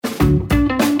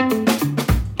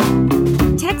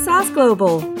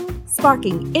Global,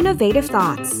 sparking innovative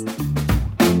thoughts.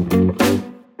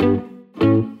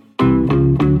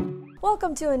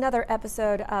 Welcome to another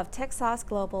episode of TechSauce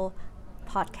Global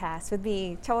podcast with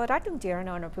me, Chawaratnam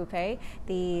Diranonapupe,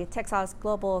 the TechSauce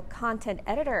Global content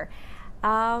editor.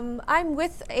 I'm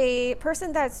with a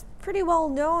person that's pretty well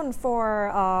known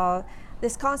for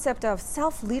this concept of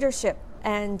self-leadership,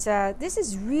 and this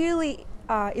is really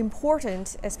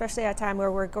important, especially at a time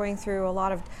where we're going through a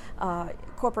lot of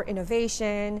corporate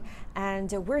innovation,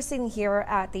 and we're sitting here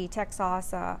at the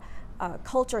TechSauce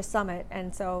Culture Summit,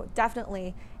 and so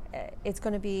definitely it's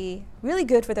going to be really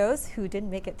good for those who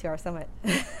didn't make it to our summit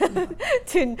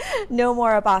to know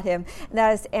more about him. And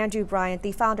that is Andrew Bryant,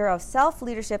 the founder of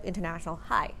Self-Leadership International.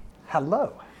 Hi.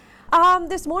 Hello.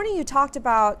 This morning you talked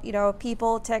about,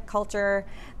 people, tech, culture,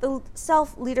 the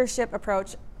self-leadership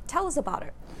approach. Tell us about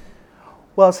it.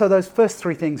 Well, so those first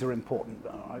three things are important.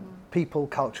 People,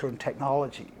 culture, and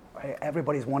technology.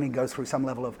 Everybody's wanting to go through some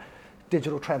level of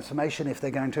digital transformation if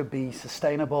they're going to be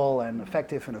sustainable and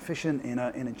effective and efficient in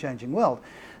a changing world.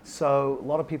 So a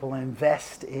lot of people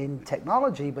invest in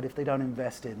technology, but if they don't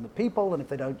invest in the people and if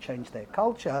they don't change their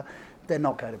culture, they're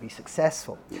not going to be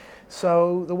successful.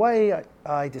 So the way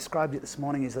I described it this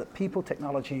morning is that people,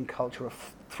 technology, and culture are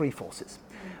three forces.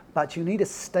 But you need a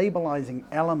stabilizing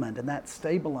element, and that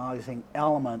stabilizing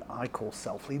element I call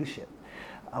self-leadership,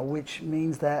 which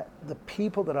means that the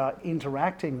people that are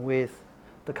interacting with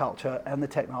the culture and the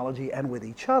technology and with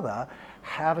each other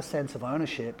have a sense of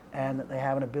ownership, and that they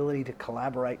have an ability to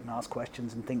collaborate and ask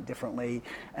questions and think differently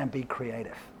and be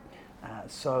creative.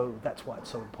 So that's why it's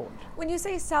so important. When you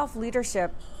say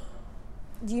self-leadership,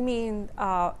 do you mean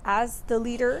as the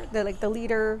leader, the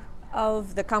leader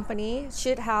of the company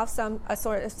should have a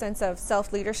sort of sense of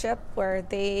self-leadership where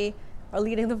they are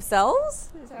leading themselves?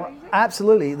 Is that what you're saying?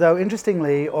 Absolutely, though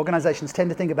interestingly, organizations tend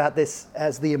to think about this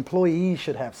as the employees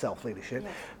should have self-leadership,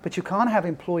 yes. But you can't have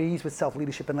employees with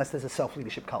self-leadership unless there's a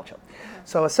self-leadership culture. Mm-hmm.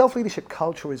 So a self-leadership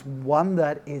culture is one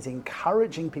that is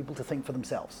encouraging people to think for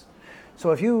themselves.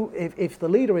 So if the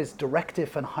leader is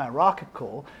directive and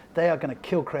hierarchical, they are going to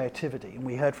kill creativity. And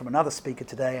we heard from another speaker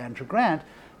today, Andrew Grant,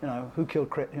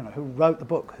 who wrote the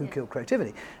book, Who Killed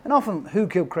Creativity. And often who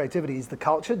killed creativity is the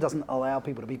culture, doesn't allow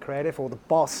people to be creative, or the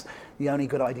boss, the only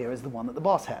good idea is the one that the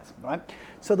boss has, right?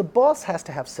 So the boss has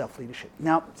to have self-leadership.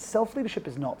 Now, self-leadership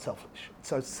is not self-leadership.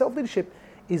 So self-leadership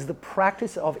is the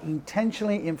practice of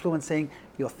intentionally influencing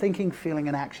your thinking, feeling,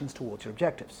 and actions towards your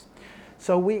objectives.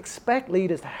 So we expect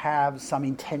leaders to have some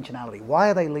intentionality.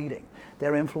 Why are they leading?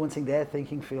 They're influencing their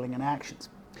thinking, feeling, and actions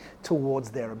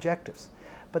towards their objectives.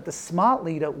 But the smart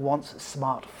leader wants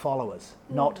smart followers,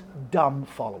 not dumb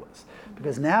followers.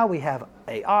 Because now we have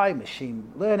AI,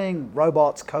 machine learning,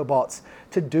 robots, cobots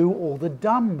to do all the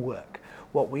dumb work.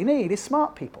 What we need is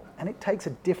smart people. And it takes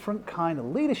a different kind of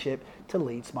leadership to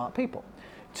lead smart people,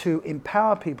 to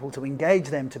empower people, to engage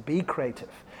them, to be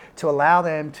creative, to allow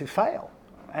them to fail,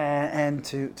 and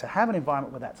to have an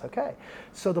environment where that's okay.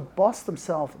 So the boss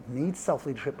themselves needs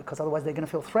self-leadership, because otherwise they're going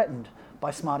to feel threatened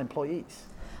by smart employees.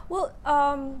 Well,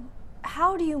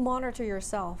 how do you monitor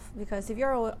yourself? Because if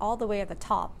you're all the way at the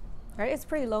top, right, it's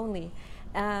pretty lonely.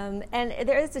 And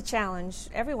there is a challenge,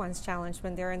 everyone's challenged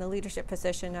when they're in the leadership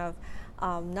position of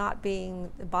not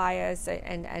being biased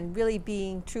and really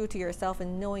being true to yourself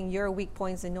and knowing your weak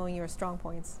points and knowing your strong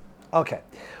points. Okay.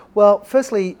 Well,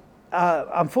 firstly,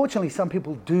 unfortunately, some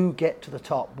people do get to the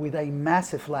top with a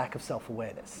massive lack of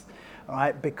self-awareness, all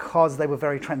right, because they were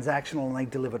very transactional and they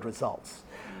delivered results.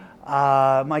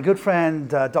 My good friend,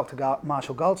 Dr.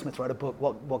 Marshall Goldsmith, wrote a book,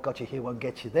 What Got You Here Won't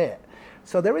Get You There.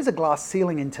 So there is a glass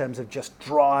ceiling in terms of just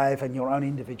drive and your own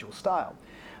individual style.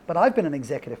 But I've been an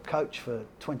executive coach for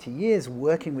 20 years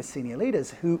working with senior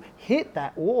leaders who hit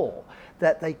that wall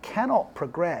that they cannot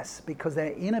progress because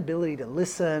their inability to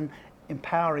listen,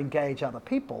 empower, engage other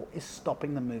people is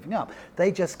stopping them moving up.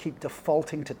 They just keep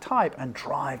defaulting to type and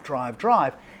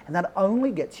drive, and that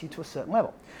only gets you to a certain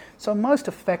level. So most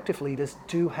effective leaders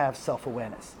do have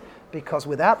self-awareness, because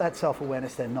without that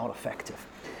self-awareness, they're not effective.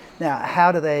 Now,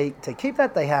 how do they keep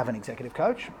that? They have an executive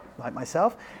coach, like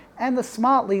myself, and the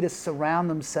smart leaders surround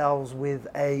themselves with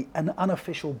an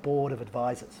unofficial board of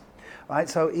advisors. Right,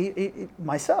 so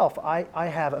myself, I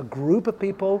have a group of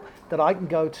people that I can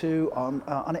go to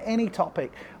on any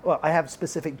topic. Well, I have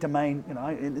specific domain,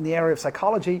 in the area of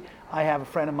psychology. I have a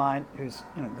friend of mine who's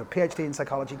got a PhD in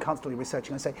psychology, constantly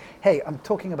researching. I say, hey, I'm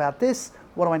talking about this.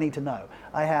 What do I need to know?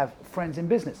 I have friends in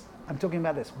business. I'm talking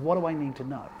about this. What do I need to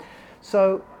know?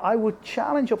 So I would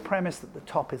challenge your premise that the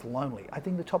top is lonely. I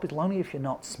think the top is lonely if you're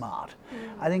not smart.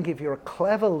 I think if you're a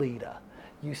clever leader,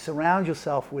 You surround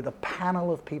yourself with a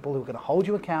panel of people who are going to hold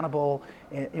you accountable,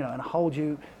 and hold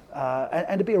you,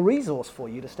 and to be a resource for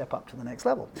you to step up to the next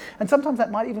level. And sometimes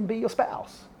that might even be your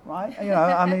spouse, right?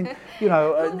 Who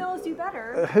knows you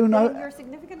better than your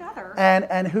significant other?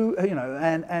 And who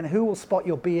will spot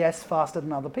your BS faster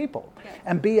than other people? Yeah.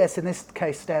 And BS in this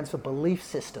case stands for belief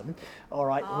system. All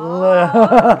right. Oh,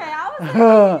 okay. I was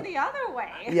thinking the other way.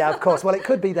 Yeah, of course. Well, it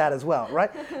could be that as well,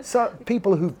 right? So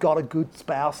people who've got a good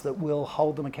spouse that will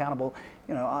hold them accountable.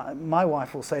 My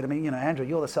wife will say to me, Andrew,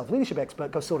 you're the self-leadership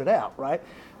expert. Go sort it out, right?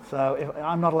 So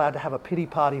I'm not allowed to have a pity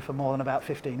party for more than about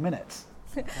 15 minutes.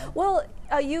 Well,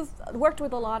 you've worked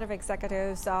with a lot of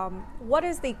executives. What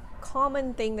is the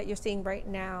common thing that you're seeing right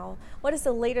now? What is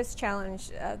the latest challenge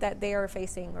that they are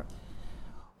facing?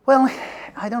 Well,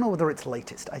 I don't know whether it's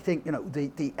latest. I think,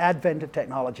 the advent of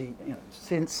technology,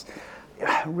 since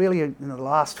really in the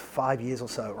last 5 years or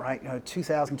so, right?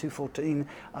 2014,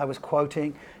 I was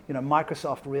quoting,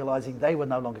 Microsoft realizing they were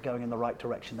no longer going in the right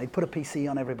direction. They put a PC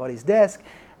on everybody's desk,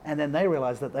 and then they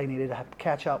realized that they needed to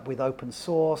catch up with open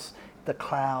source, the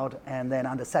cloud, and then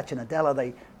under Satya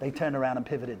Nadella, they turned around and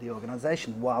pivoted the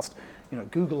organization whilst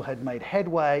Google had made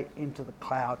headway into the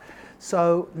cloud.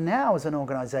 So now as an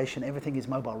organization, everything is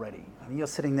mobile ready. I mean, you're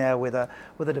sitting there with a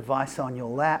device on your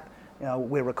lap.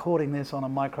 We're recording this on a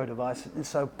micro device, and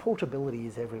so portability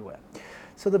is everywhere.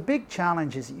 So the big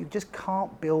challenge is you just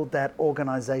can't build that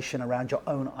organization around your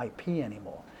own IP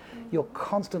anymore. You're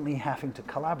constantly having to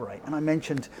collaborate. And I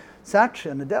mentioned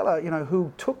Satya Nadella,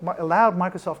 who allowed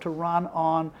Microsoft to run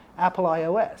on Apple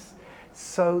iOS.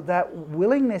 So that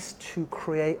willingness to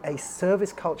create a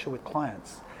service culture with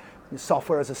clients,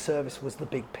 software as a service was the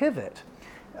big pivot.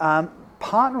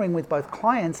 Partnering with both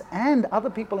clients and other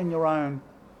people in your own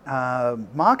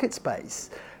market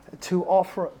space to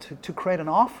create an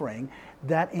offering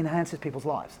that enhances people's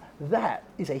lives. That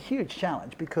is a huge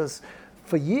challenge because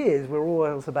for years we're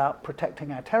always about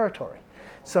protecting our territory.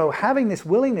 So having this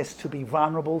willingness to be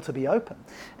vulnerable, to be open,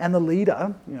 and the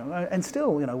leader, and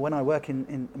still, when I work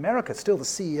in America, still the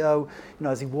CEO,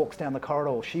 as he walks down the corridor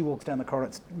or she walks down the corridor,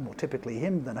 it's more typically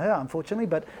him than her, unfortunately,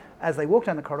 but as they walk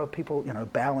down the corridor, people,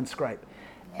 bow and scrape.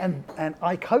 And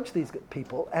I coach these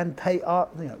people, and they are,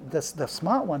 the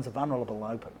smart ones are vulnerable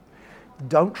and open.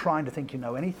 Don't try to think you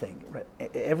know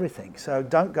everything. So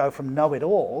don't go from know it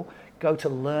all, go to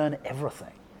learn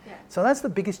everything. Yeah. So that's the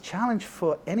biggest challenge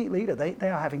for any leader. They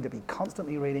are having to be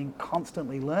constantly reading,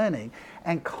 constantly learning,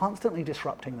 and constantly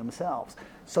disrupting themselves.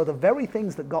 So the very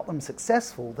things that got them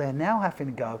successful, they're now having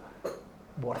to go,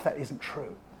 what if that isn't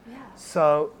true? Yeah.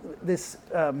 So this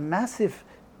massive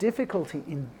difficulty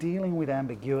in dealing with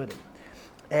ambiguity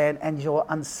and your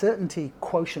uncertainty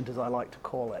quotient, as I like to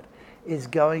call it, is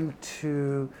going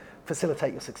to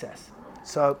facilitate your success.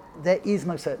 So there is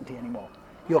no certainty anymore.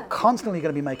 You're constantly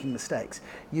going to be making mistakes.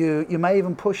 You may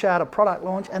even push out a product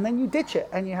launch and then you ditch it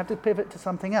and you have to pivot to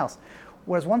something else.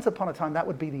 Whereas once upon a time that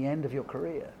would be the end of your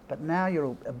career. But now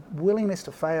you're a willingness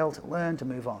to fail, to learn, to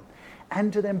move on.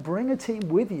 And to then bring a team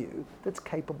with you that's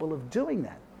capable of doing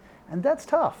that. And that's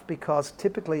tough because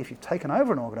typically if you've taken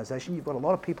over an organization, you've got a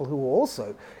lot of people who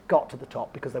also got to the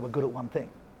top because they were good at one thing.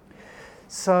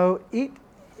 So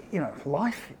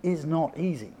life is not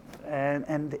easy,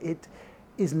 and it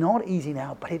is not easy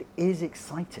now, but it is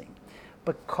exciting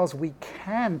because we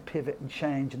can pivot and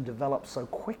change and develop so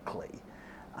quickly.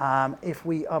 If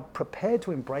we are prepared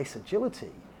to embrace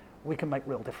agility, we can make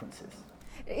real differences.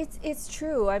 It's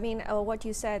true. I mean, what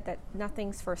you said, that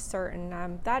nothing's for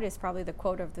certain, that is probably the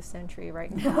quote of the century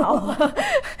right now.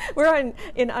 We're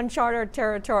in uncharted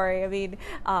territory. I mean,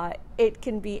 it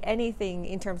can be anything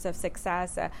in terms of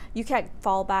success. You can't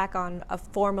fall back on a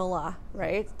formula,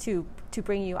 right, to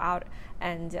bring you out.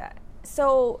 And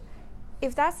so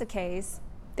if that's the case,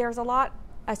 there's a lot,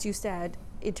 as you said,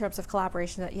 in terms of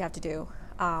collaboration that you have to do.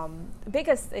 The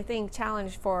biggest, I think,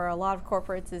 challenge for a lot of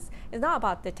corporates is not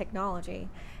about the technology.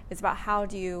 It's about how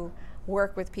do you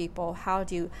work with people, how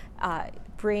do you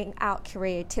bring out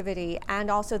creativity, and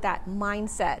also that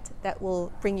mindset that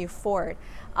will bring you forward.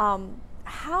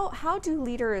 How do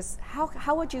leaders,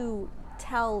 how would you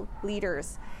tell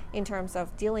leaders in terms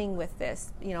of dealing with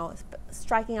this,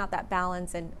 striking out that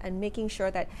balance and making sure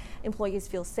that employees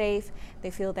feel safe, they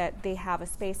feel that they have a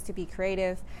space to be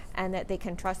creative, and that they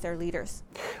can trust their leaders?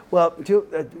 Well, do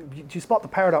you spot the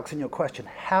paradox in your question?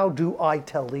 How do I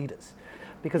tell leaders?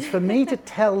 Because for me to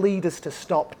tell leaders to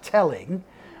stop telling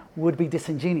would be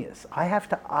disingenuous. I have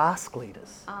to ask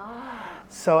leaders.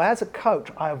 So as a coach,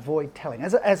 I avoid telling.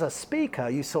 As a speaker,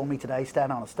 you saw me today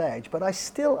stand on a stage, but I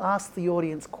still asked the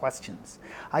audience questions.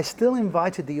 I still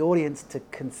invited the audience to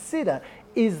consider,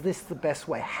 is this the best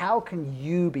way? How can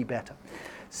you be better?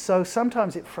 So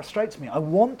sometimes it frustrates me. I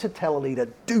want to tell a leader,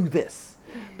 do this.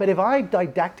 But if I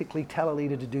didactically tell a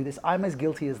leader to do this, I'm as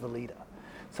guilty as the leader.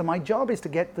 So my job is to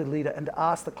get the leader and to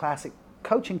ask the classic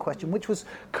coaching question, which was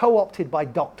co-opted by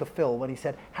Dr. Phil when he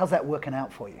said, how's that working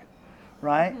out for you?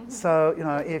 Right? So,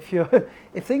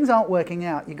 if things aren't working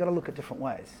out, you've got to look at different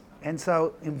ways. And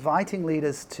so inviting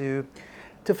leaders to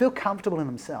feel comfortable in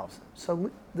themselves.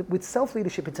 So with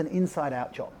self-leadership, it's an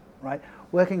inside-out job, right?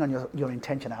 Working on your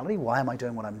intentionality, why am I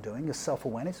doing what I'm doing? Your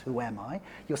self-awareness, who am I?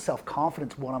 Your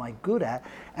self-confidence, what am I good at?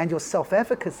 And your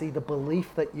self-efficacy, the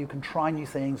belief that you can try new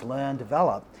things, learn,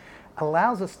 develop,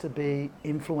 allows us to be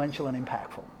influential and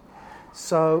impactful.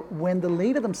 So when the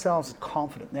leader themselves is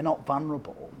confident, they're not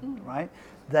vulnerable, right?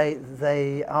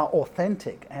 They are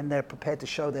authentic and they're prepared to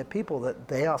show their people that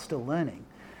they are still learning.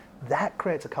 That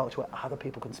creates a culture where other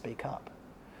people can speak up.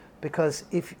 Because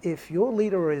if your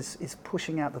leader is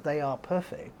pushing out that they are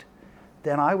perfect,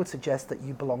 then I would suggest that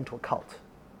you belong to a cult,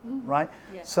 right?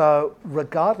 Yeah. So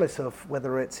regardless of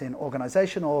whether it's in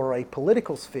organization or a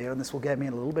political sphere, and this will get me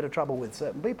in a little bit of trouble with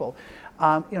certain people,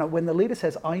 when the leader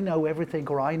says, I know everything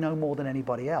or I know more than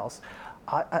anybody else,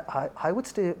 I would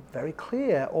steer very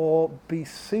clear or be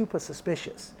super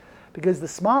suspicious. Because the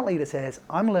smart leader says,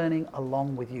 I'm learning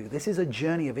along with you. This is a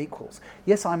journey of equals.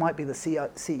 Yes, I might be the CEO,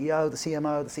 the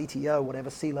CMO, the CTO, whatever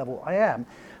C-level I am,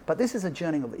 but this is a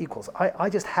journey of equals. I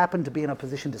just happen to be in a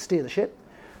position to steer the ship,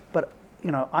 but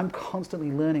I'm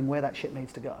constantly learning where that ship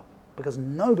needs to go because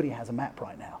nobody has a map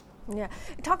right now. Yeah.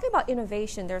 Talking about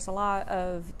innovation, there's a lot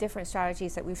of different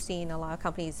strategies that we've seen a lot of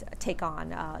companies take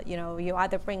on. You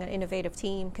either bring an innovative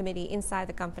team, committee inside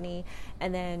the company,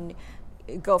 and then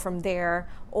go from there,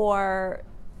 or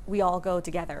we all go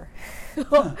together.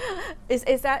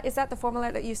 Is that the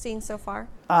formula that you've seen so far?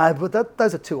 But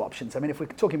those are two options. I mean, if we're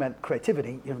talking about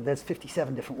creativity, there's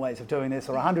 57 different ways of doing this,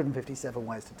 or 157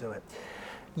 ways to do it.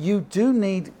 You do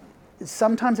need,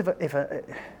 sometimes if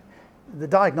the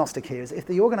diagnostic here is if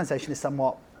the organization is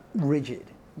somewhat rigid,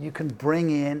 you can bring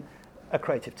in a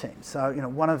creative team. So,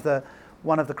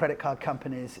 one of the credit card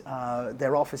companies,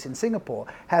 their office in Singapore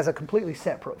has a completely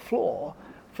separate floor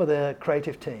for the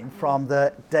creative team from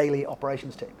the daily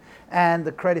operations team. And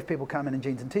the creative people come in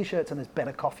jeans and t-shirts and there's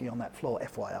better coffee on that floor,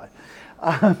 FYI.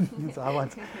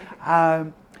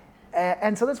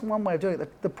 And so that's one way of doing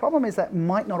it. The problem is that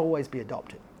might not always be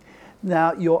adopted.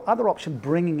 Now, your other option,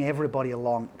 bringing everybody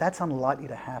along, that's unlikely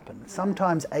to happen.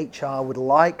 Sometimes HR would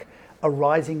like a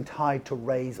rising tide to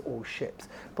raise all ships.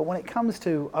 But when it comes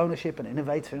to ownership and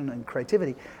innovation and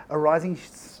creativity, a rising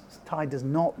tide does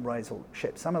not raise all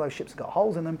ships. Some of those ships have got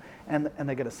holes in them and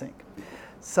they're going to sink.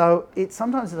 So it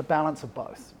sometimes is a balance of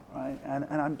both, right?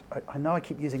 And I know I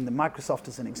keep using the Microsoft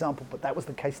as an example, but that was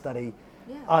the case study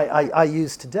I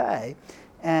used today.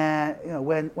 And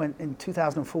when in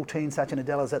 2014, Satya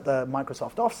Nadella's at the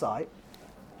Microsoft offsite,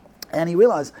 and he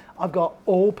realized I've got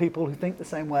all people who think the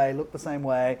same way, look the same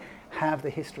way, have the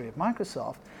history of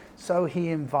Microsoft. So he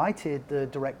invited the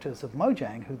directors of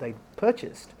Mojang, who they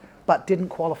purchased, but didn't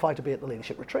qualify to be at the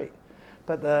leadership retreat.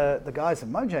 But the guys at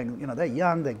Mojang, they're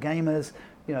young, they're gamers,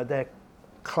 they're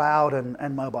cloud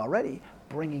and mobile ready,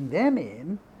 bringing them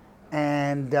in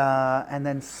and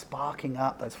then sparking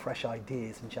up those fresh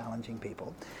ideas and challenging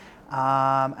people.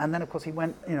 And then, of course, he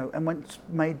went,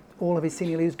 made all of his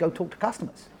senior leaders go talk to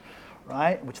customers,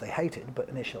 right? Which they hated, but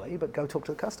go talk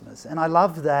to the customers. And I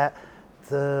love that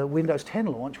the Windows 10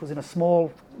 launch was in a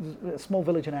small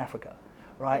village in Africa,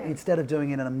 right? Yeah. Instead of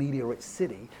doing it in a media-rich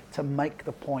city, to make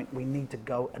the point we need to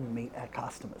go and meet our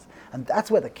customers. And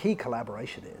that's where the key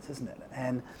collaboration is, isn't it?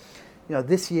 And,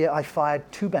 this year I fired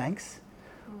 2 banks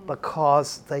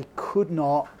because they could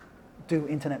not do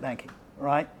internet banking,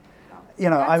 right?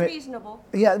 That's reasonable.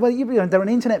 Yeah, well, they're an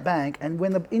internet bank, and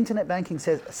when the internet banking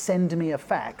says, send me a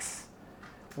fax,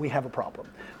 we have a problem.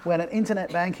 When an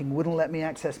internet banking wouldn't let me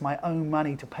access my own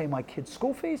money to pay my kids'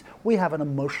 school fees, we have an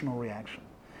emotional reaction.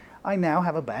 I now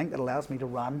have a bank that allows me to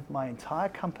run my entire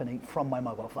company from my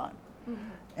mobile phone. Mm-hmm.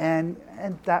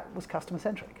 And that was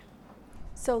customer-centric.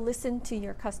 So listen to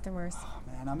your customers. Oh,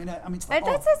 man, it's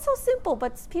that's so simple,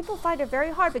 but people find it very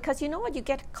hard because you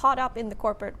get caught up in the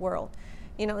corporate world,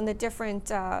 in the different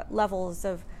levels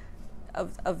of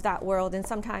that world, and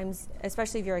sometimes,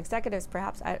 especially if you're executives,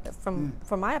 perhaps from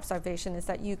my observation, is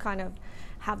that you kind of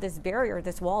have this barrier,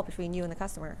 this wall between you and the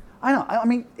customer. I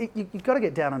know. You've got to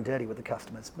get down and dirty with the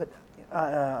customers, but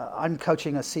I'm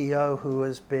coaching a CEO who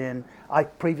I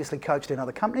previously coached in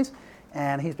other companies,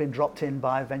 and he's been dropped in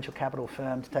by a venture capital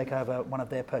firm to take over one of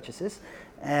their purchases,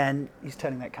 and he's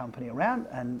turning that company around,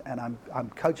 and I'm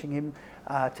coaching him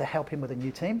to help him with a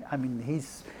new team.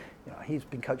 He's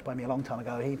been coached by me a long time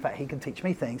ago. In fact, he can teach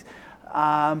me things.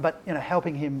 but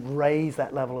helping him raise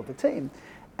that level of the team.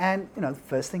 And the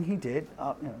first thing he did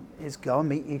is go and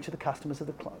meet each of the customers of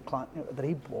the client that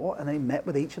he bought, and then he met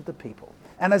with each of the people.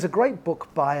 And there's a great book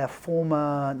by a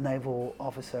former naval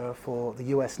officer for the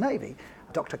US Navy,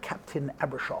 Dr. Captain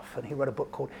Abrashoff, and he wrote a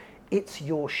book called It's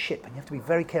Your Ship, and you have to be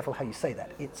very careful how you say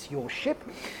that. It's your ship.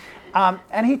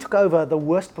 And he took over the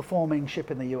worst performing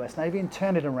ship in the US Navy and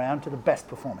turned it around to the best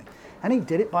performing. And he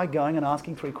did it by going and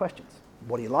asking 3 questions.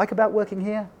 What do you like about working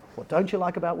here? What don't you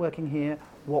like about working here?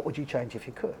 What would you change if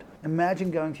you could?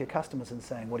 Imagine going to your customers and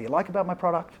saying, what do you like about my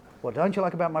product? What don't you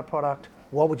like about my product?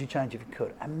 What would you change if you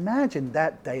could? Imagine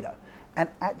that data and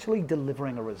actually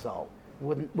delivering a result.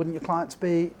 Wouldn't your clients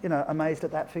be amazed at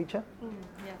that feature?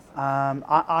 Yes.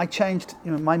 I changed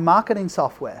my marketing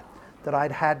software that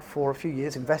I'd had for a few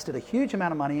years, invested a huge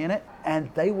amount of money in it, and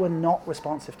they were not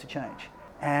responsive to change.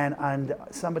 And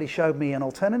somebody showed me an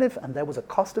alternative, and there was a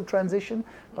cost of transition,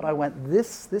 but I went,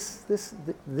 this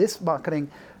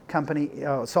marketing company,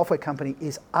 software company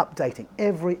is updating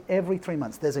every 3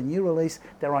 months. There's a new release,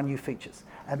 there are new features,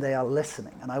 and they are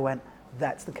listening. And I went,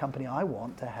 that's the company I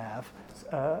want to have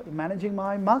managing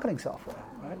my marketing software.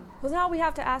 Right? Well, now we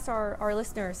have to ask our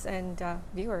listeners and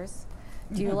viewers,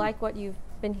 do you like what you've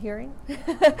been hearing?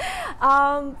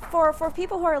 For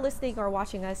people who are listening or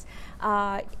watching us,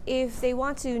 if they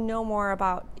want to know more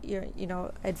about your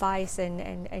advice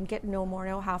and get more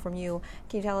know-how from you,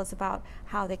 can you tell us about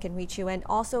how they can reach you? And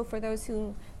also for those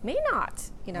who may not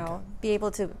be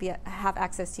able to have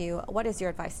access to you, what is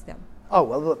your advice to them? Oh,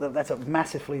 well, that's a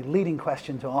massively leading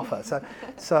question to offer.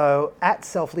 So at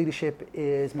Self Leadership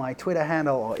is my Twitter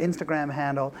handle or Instagram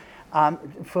handle.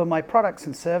 For my products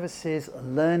and services,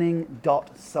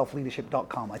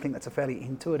 learning.selfleadership.com. I think that's a fairly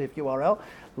intuitive URL,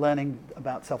 learning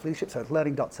about self-leadership. So it's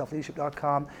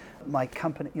learning.selfleadership.com. My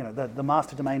company, the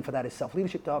master domain for that is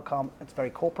selfleadership.com. It's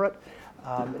very corporate.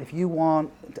 If you want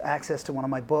access to one of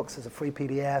my books as a free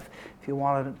PDF, if you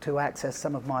wanted to access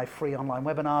some of my free online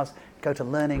webinars, go to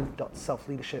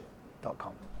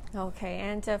learning.selfleadership.com. Okay,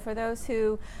 and for those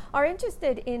who are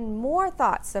interested in more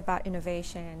thoughts about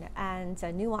innovation and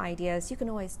new ideas, you can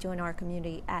always join our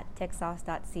community at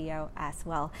techsauce.co as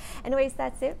well. Anyways,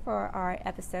 that's it for our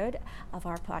episode of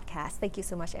our podcast. Thank you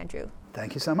so much, Andrew.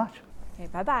 Thank you so much. Okay,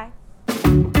 bye-bye.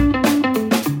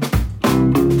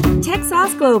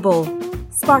 TechSauce Global,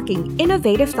 sparking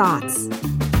innovative thoughts.